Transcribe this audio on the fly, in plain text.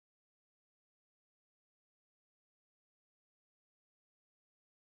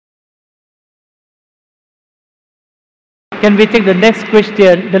Can we take the next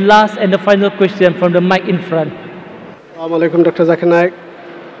question, the last and the final question from the mic in front? Assalamu alaikum, Dr. Zakir Naik.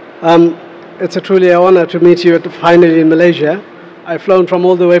 It's a truly an honor to meet you finally in Malaysia. I've flown from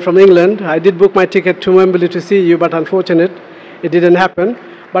all the way from England. I did book my ticket to Wembley to see you, but unfortunate, it didn't happen.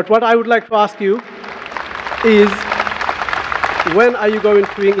 But what I would like to ask you is, when are you going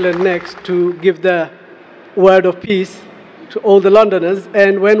to England next to give the word of peace to all the Londoners?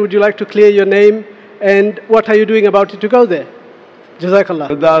 And when would you like to clear your name? And what are you doing about it to go there?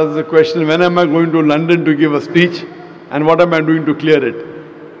 Jazakallah. That was the question, when am I going to London to give a speech? And what am I doing to clear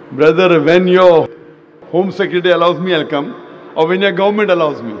it? Brother, when your Home Secretary allows me, I'll come. Or when your government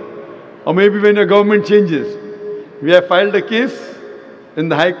allows me. Or maybe when your government changes. We have filed a case in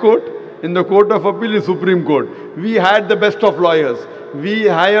the High Court, in the Court of Appeal, in Supreme Court. We had the best of lawyers. We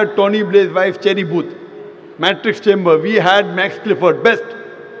hired Tony Blair's wife, Cherry Booth. Matrix Chamber. We had Max Clifford, best.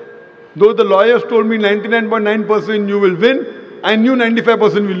 Though the lawyers told me 99.9% you will win, I knew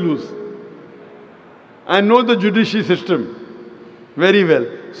 95% will lose. I know the judiciary system very well.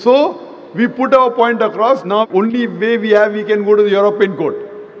 So, we put our point across. Now, only way we have, we can go to the European Court.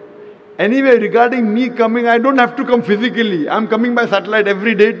 Anyway, regarding me coming, I don't have to come physically. I'm coming by satellite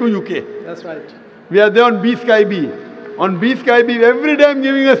every day to UK. That's right. We are there on B-Sky B. On B-Sky B, every day I'm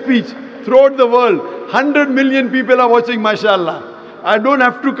giving a speech throughout the world. 100 million people are watching, mashallah. I don't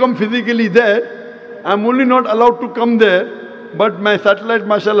have to come physically there. I'm only not allowed to come there. But my satellite,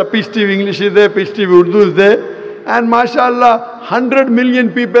 mashallah, Peace TV English is there, Peace TV Urdu is there. And mashallah, 100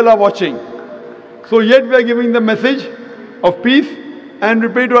 million people are watching. So yet we are giving the message of peace. And we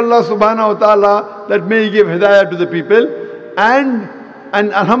pray to Allah subhanahu wa ta'ala that may He give hidayah to the people. And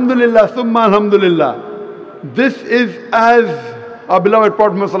alhamdulillah, summa alhamdulillah. This is as our beloved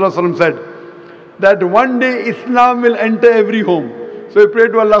Prophet Muhammad said, that one day Islam will enter every home. So we pray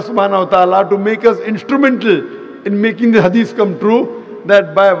to Allah subhanahu wa ta'ala to make us instrumental in making the hadith come true,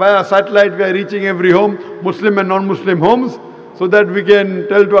 that via satellite we are reaching every home, Muslim and non-Muslim homes, so that we can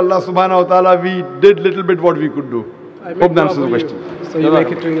tell to Allah subhanahu wa ta'ala we did little bit what we could do. Hope that answers the question. So you make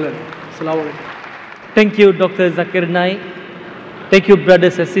it to England. Assalamu alaikum. Thank you, Dr. Zakir Naik. Thank you,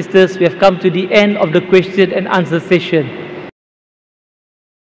 brothers and sisters. We have come to the end of the question and answer session.